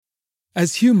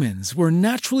As humans, we're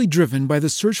naturally driven by the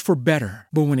search for better.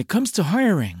 But when it comes to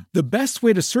hiring, the best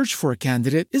way to search for a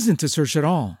candidate isn't to search at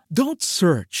all. Don't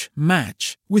search,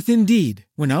 match with Indeed.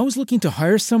 When I was looking to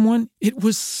hire someone, it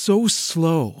was so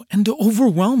slow and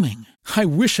overwhelming. I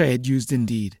wish I had used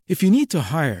Indeed. If you need to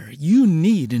hire, you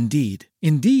need Indeed.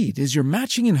 Indeed is your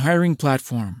matching and hiring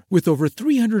platform with over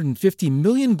 350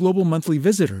 million global monthly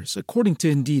visitors, according to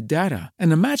Indeed data,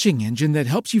 and a matching engine that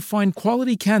helps you find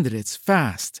quality candidates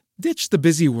fast. Ditch the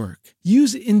busy work.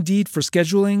 Use Indeed for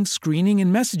scheduling, screening,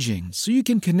 and messaging so you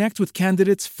can connect with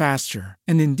candidates faster.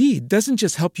 And Indeed doesn't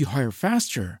just help you hire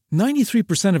faster.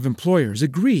 93% of employers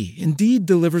agree Indeed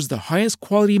delivers the highest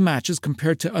quality matches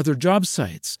compared to other job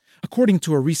sites, according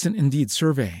to a recent Indeed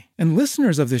survey. And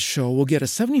listeners of this show will get a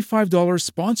 $75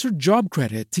 sponsored job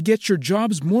credit to get your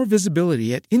jobs more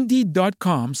visibility at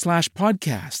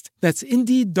Indeed.com/podcast. That's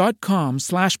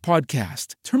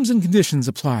Indeed.com/podcast. Terms and conditions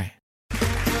apply.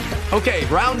 Okay,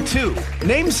 round two.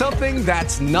 Name something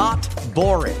that's not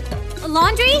boring. A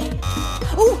laundry?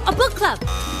 Ooh, a book club.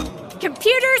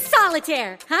 Computer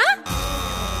solitaire, huh?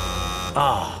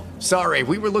 Ah, sorry,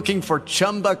 we were looking for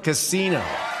Chumba Casino.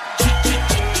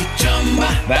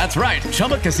 That's right,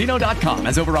 ChumbaCasino.com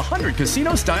has over 100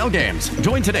 casino-style games.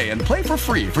 Join today and play for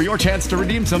free for your chance to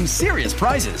redeem some serious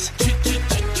prizes.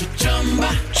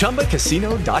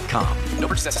 ChumbaCasino.com. No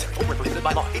purchase necessary. Void where prohibited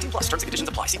by law. 18 plus. Terms and conditions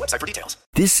apply. See website for details.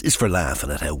 This is for laughing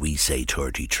at how we say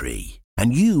 33.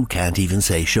 And you can't even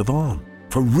say Siobhan.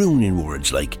 For ruining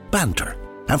words like banter.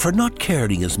 And for not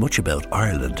caring as much about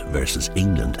Ireland versus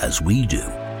England as we do.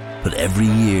 But every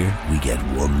year we get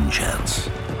one chance.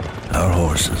 Our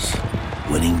horses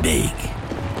winning big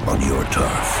on your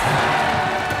turf.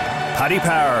 Paddy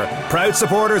Power, proud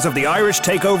supporters of the Irish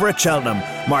takeover at Cheltenham,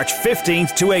 March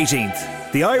 15th to 18th.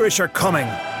 The Irish are coming.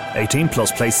 18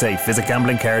 plus, play safe. Visit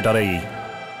gamblingcare.ie.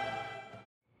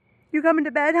 You coming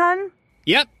to bed, hon?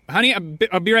 Yep, honey,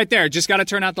 I'll be right there. Just gotta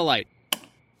turn out the light.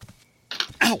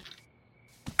 Ow!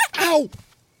 Ow!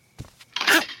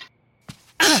 Ow!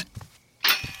 Ah!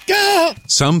 Gah!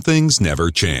 Some things never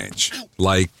change.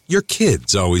 Like your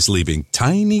kids always leaving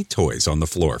tiny toys on the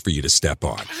floor for you to step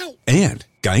on. Ow! And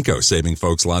Geico saving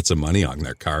folks lots of money on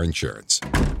their car insurance.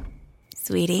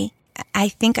 Sweetie, I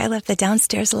think I left the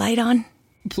downstairs light on.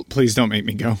 Please don't make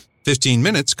me go. 15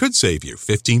 minutes could save you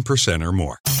 15% or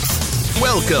more.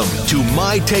 Welcome to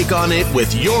My Take on It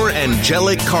with Your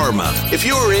Angelic Karma. If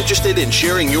you are interested in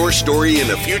sharing your story in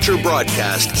a future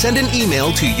broadcast, send an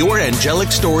email to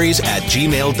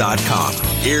yourangelicstories@gmail.com.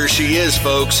 Here she is,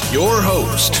 folks, your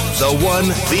host, the one,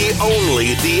 the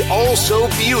only, the also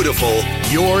beautiful,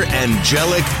 Your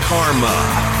Angelic Karma.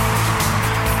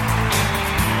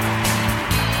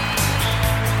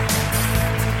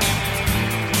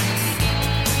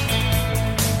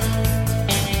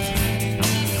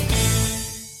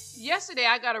 Yesterday,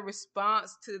 I got a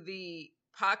response to the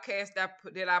podcast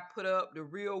that I put up, The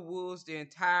Real Wolves, the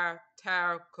entire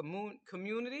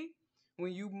community.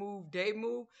 When you move, they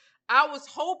move. I was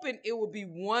hoping it would be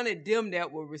one of them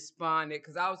that would respond,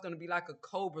 because I was going to be like a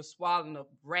cobra swallowing a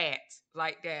rat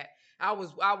like that. I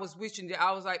was wishing that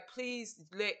I was like, please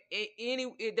let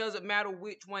it doesn't matter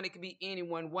which one, it could be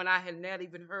anyone, one I had not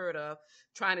even heard of,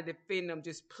 trying to defend them.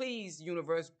 Just please,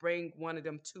 universe, bring one of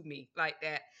them to me like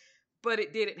that. But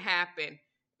it didn't happen.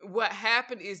 What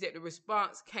happened is that the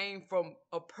response came from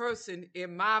a person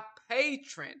in my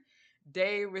Patreon.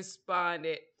 They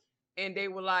responded and they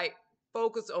were like,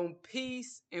 focus on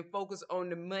peace and focus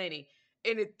on the money.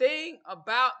 And the thing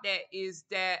about that is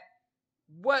that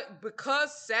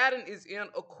because Saturn is in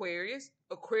Aquarius,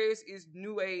 Aquarius is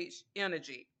New Age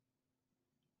energy,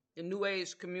 the New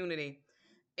Age community,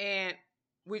 and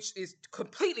which is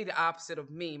completely the opposite of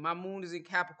me. My moon is in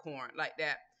Capricorn like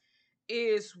that.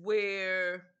 Is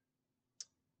where,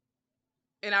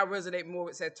 and I resonate more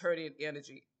with Saturnian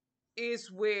energy, is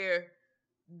where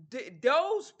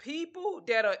those people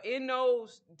that are in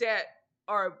those, that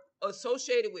are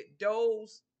associated with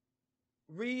those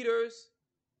readers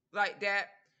like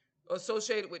that,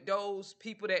 associated with those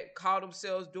people that call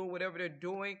themselves doing whatever they're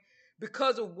doing,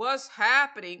 because of what's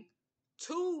happening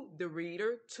to the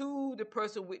reader, to the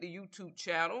person with the YouTube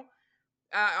channel.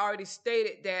 I already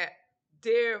stated that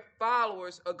their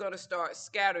followers are going to start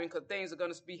scattering because things are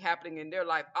going to be happening in their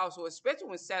life also, especially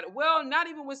when Saturn, well, not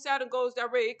even when Saturn goes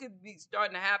direct, it could be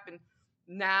starting to happen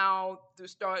now to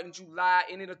start in July,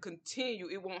 and it'll continue.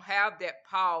 It won't have that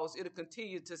pause. It'll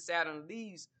continue till Saturn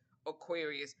leaves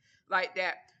Aquarius like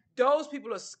that. Those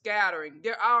people are scattering.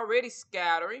 They're already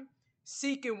scattering,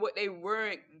 seeking what they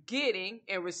weren't getting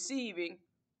and receiving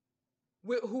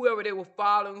with whoever they were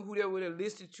following, who they were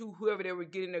listening to, whoever they were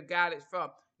getting their guidance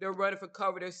from. They're running for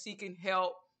cover. They're seeking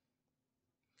help.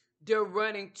 They're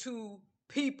running to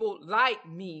people like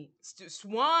me,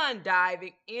 swan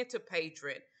diving into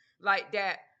Patreon like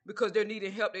that because they're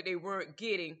needing help that they weren't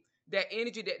getting, that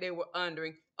energy that they were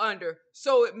under.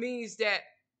 So it means that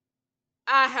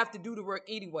I have to do the work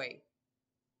anyway.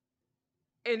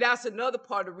 And that's another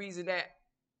part of the reason that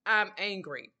I'm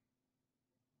angry.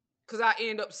 Because I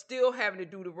end up still having to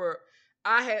do the work.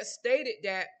 I had stated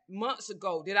that months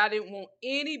ago that I didn't want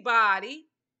anybody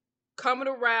coming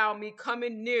around me,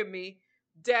 coming near me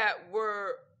that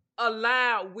were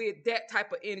aligned with that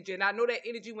type of energy. And I know that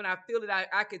energy when I feel it,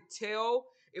 I could tell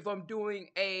if I'm doing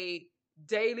a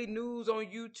daily news on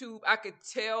YouTube, I could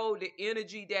tell the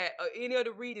energy that any of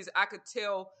the readers, I could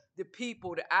tell the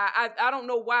people that I don't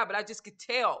know why, but I just could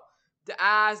tell the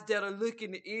eyes that are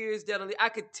looking, the ears that are, I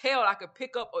could tell, I could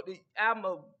pick up, I'm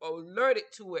alerted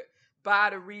to it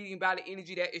by the reading, by the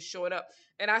energy that is showing up.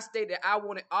 And I stated that I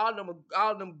wanted all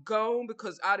of them gone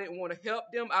because I didn't want to help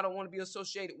them. I don't want to be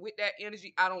associated with that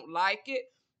energy. I don't like it.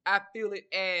 I feel it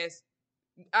as,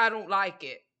 I don't like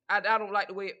it. I don't like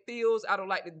the way it feels. I don't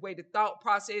like the way the thought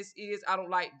process is. I don't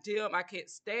like them. I can't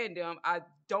stand them. I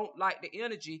don't like the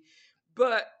energy.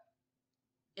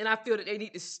 And I feel that they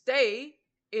need to stay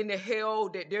in the hell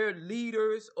that their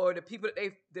leaders or the people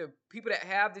that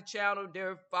have the channel,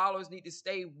 their followers need to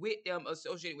stay with them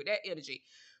associated with that energy.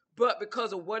 But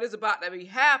because of what is about to be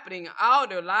happening, all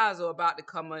their lives are about to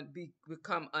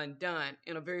become undone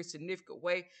in a very significant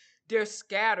way. They're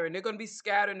scattering. They're going to be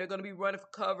scattering. They're going to be running for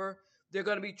cover. They're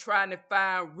going to be trying to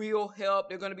find real help.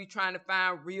 They're going to be trying to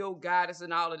find real guidance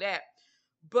and all of that.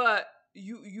 But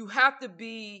you have to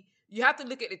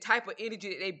look at the type of energy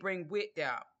that they bring with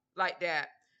them like that.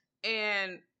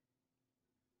 And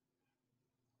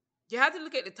you have to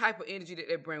look at the type of energy that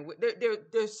they bring with.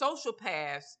 They're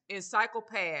sociopaths and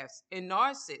psychopaths and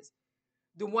narcissists.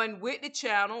 The one with the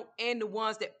channel and the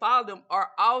ones that follow them they're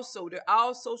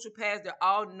all sociopaths, they're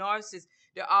all narcissists,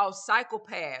 they're all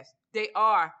psychopaths. They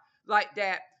are like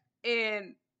that.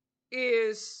 And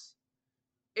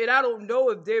I don't know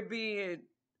if they're being,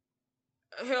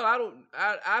 hell,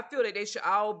 I feel that they should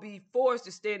all be forced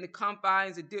to stay in the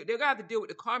confines and they're going to have to deal with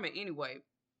the karma anyway.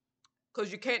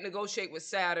 Because you can't negotiate with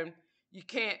Saturn. You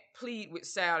can't plead with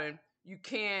Saturn. You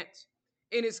can't,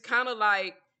 and it's kind of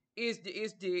like,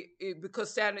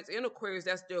 because Saturn is in Aquarius,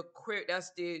 that's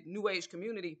the New Age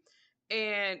community.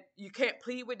 And you can't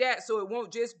plead with that. So it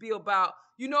won't just be about,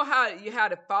 you know how you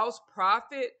had a false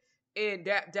prophet and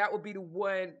that would be the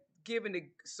one giving the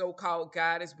so-called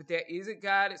guidance, but that isn't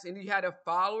guidance. And you had the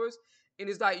followers, and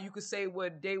it's like you could say, well,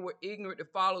 they were ignorant, the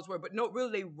followers were, but no,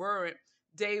 really they weren't.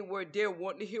 They were there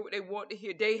wanting to hear what they want to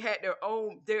hear. They had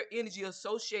their energy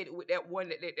associated with that one,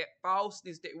 that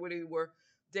falseness that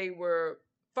they were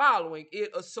following.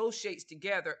 It associates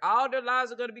together. All their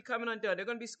lives are going to be coming undone. They're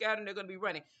going to be scattering. They're going to be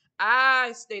running.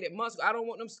 I stated months ago, I don't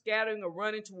want them scattering or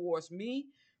running towards me.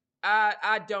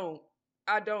 I don't.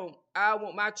 I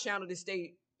want my channel to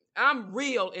stay. I'm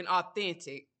real and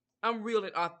authentic.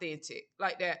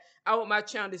 Like that. I want my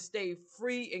channel to stay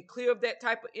free and clear of that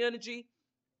type of energy.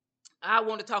 I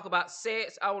want to talk about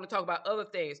sex. I want to talk about other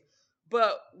things.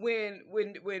 But when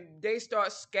they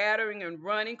start scattering and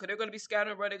running, because they're going to be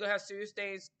scattering and running, they're going to have serious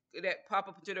things that pop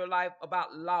up into their life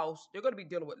about loss. They're going to be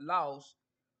dealing with loss.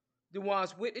 The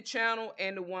ones with the channel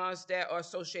and the ones that are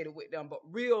associated with them. But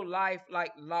real life,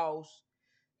 like loss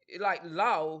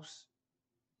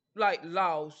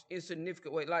in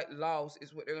significant way, like loss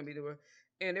is what they're going to be doing.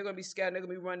 And they're going to be scattered, they're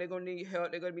going to be running, they're going to need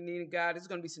help, they're going to be needing guidance. It's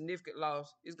going to be significant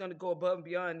loss. It's going to go above and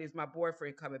beyond is my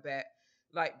boyfriend coming back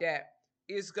like that.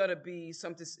 It's going to be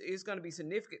something, it's going to be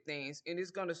significant things. And it's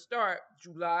going to start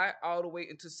July all the way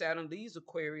into Saturn leaves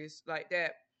Aquarius like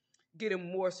that,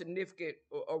 getting more significant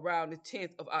around the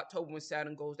 10th of October when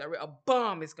Saturn goes direct. A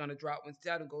bomb is going to drop when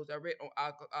Saturn goes direct on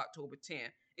October 10th.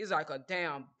 It's like a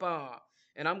damn bomb.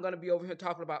 And I'm going to be over here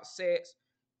talking about sex.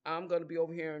 I'm going to be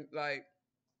over here like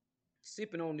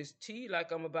sipping on this tea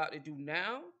like I'm about to do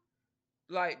now,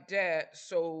 like that.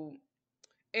 So,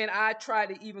 and I try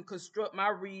to even construct my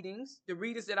readings, the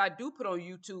readings that I do put on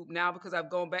YouTube now, because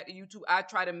I've gone back to YouTube. I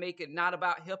try to make it not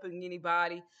about helping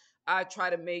anybody. I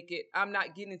try to make it, I'm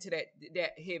not getting into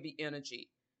that heavy energy.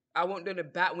 I want them to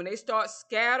when they start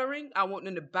scattering, I want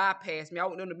them to bypass me. I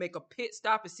want them to make a pit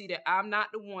stop and see that I'm not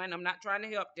the one. I'm not trying to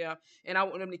help them. And I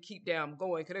want them to keep them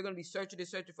going, because they're going to be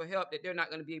searching for help that they're not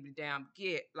going to be able to damn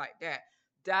get like that.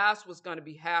 That's what's going to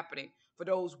be happening for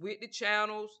those with the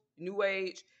channels, New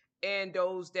Age, and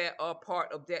those that are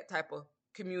part of that type of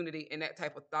community and that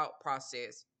type of thought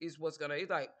process is what's going to, it's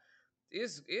like,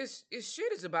 it's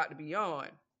shit is about to be on.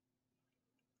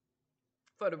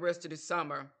 for the rest of the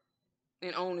summer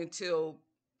and on until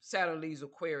Saturn leaves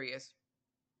Aquarius.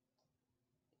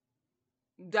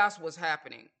 That's what's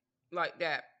happening, like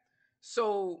that.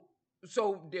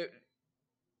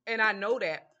 And I know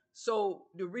that. So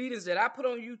the readings that I put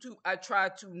on YouTube, I try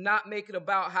to not make it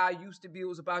about how I used to be. It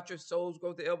was about your soul's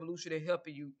growth, the evolution, and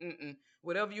helping you.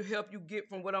 Whatever you help you get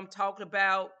from what I'm talking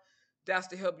about, that's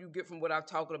the help you get from what I'm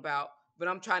talking about. But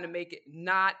I'm trying to make it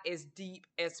not as deep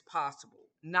as possible.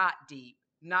 Not deep.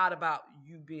 Not about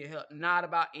you being helped. Not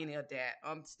about any of that.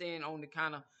 I'm staying on the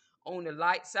kind of on the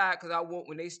light side, because I want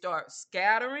when they start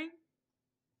scattering,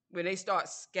 you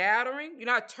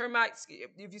know how termites,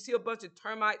 if you see a bunch of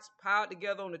termites piled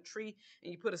together on a tree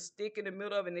and you put a stick in the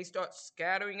middle of it and they start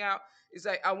scattering out, it's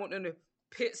like I want them to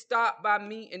pit stop by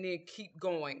me and then keep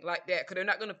going like that, because they're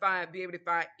not going to be able to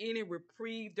find any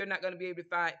reprieve. They're not going to be able to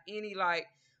find any,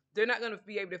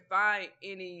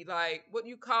 what do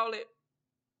you call it?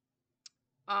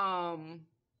 Not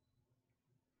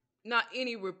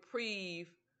any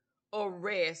reprieve or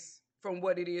rest from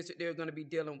what it is that they're going to be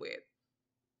dealing with.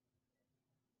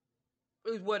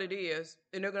 Is what it is.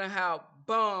 And they're going to have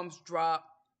bombs drop,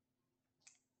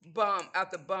 bomb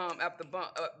after bomb after bomb,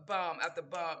 bomb after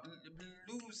bomb,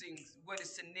 losing what is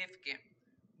significant,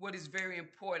 what is very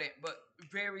important, but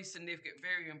very significant,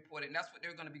 very important. That's what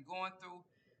they're going to be going through,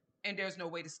 and there's no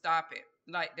way to stop it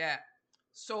like that.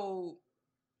 So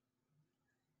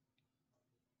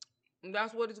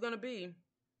that's what it's going to be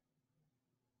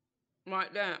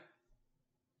like that.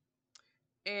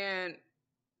 And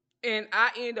I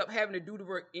end up having to do the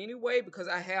work anyway, because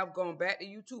I have gone back to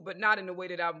YouTube, but not in the way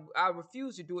that I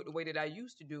refuse to do it the way that I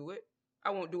used to do it.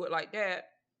 I won't do it like that.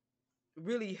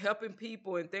 Really helping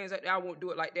people and things like that, I won't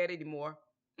do it like that anymore.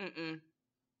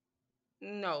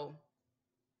 No.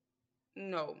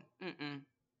 No,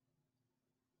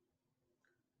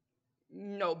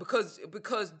 because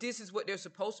this is what they're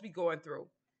supposed to be going through.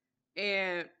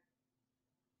 And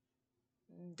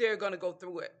they're going to go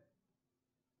through it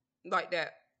like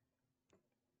that.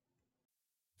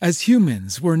 As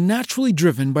humans, we're naturally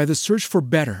driven by the search for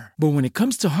better. But when it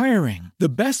comes to hiring, the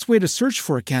best way to search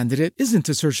for a candidate isn't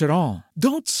to search at all.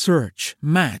 Don't search,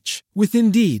 match with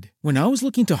Indeed. When I was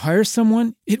looking to hire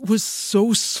someone, it was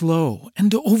so slow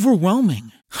and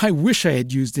overwhelming. I wish I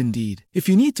had used Indeed. If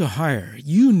you need to hire,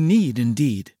 you need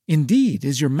Indeed. Indeed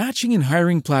is your matching and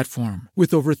hiring platform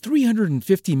with over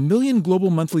 350 million global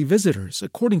monthly visitors,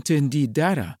 according to Indeed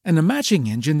data, and a matching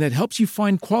engine that helps you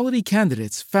find quality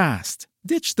candidates fast.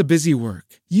 Ditch the busy work.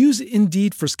 Use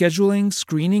Indeed for scheduling,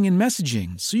 screening, and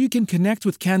messaging so you can connect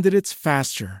with candidates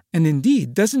faster. And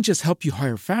Indeed doesn't just help you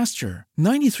hire faster.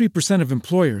 93% of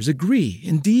employers agree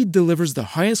Indeed delivers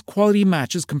the highest quality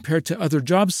matches compared to other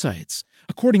job sites,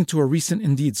 according to a recent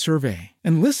Indeed survey.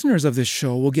 And listeners of this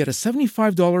show will get a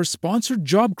 $75 sponsored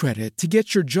job credit to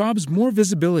get your jobs more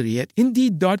visibility at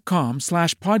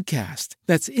Indeed.com/podcast.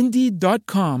 That's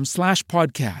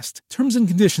Indeed.com/podcast. Terms and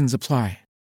conditions apply.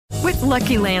 With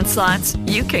Lucky Land Slots,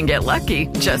 you can get lucky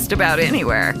just about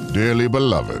anywhere. Dearly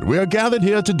beloved, we are gathered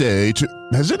here today to...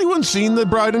 Has anyone seen the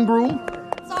bride and groom?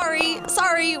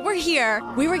 Sorry, we're here.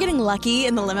 We were getting lucky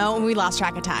in the limo and we lost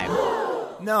track of time.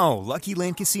 No, Lucky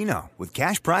Land Casino, with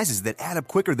cash prizes that add up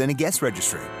quicker than a guest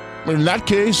registry. In that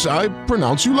case, I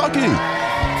pronounce you lucky.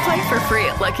 Play for free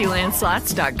at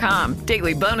LuckyLandSlots.com.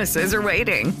 Daily bonuses are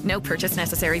waiting. No purchase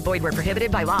necessary. Void where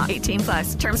prohibited by law.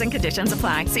 18+. Terms and conditions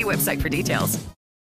apply. See website for details.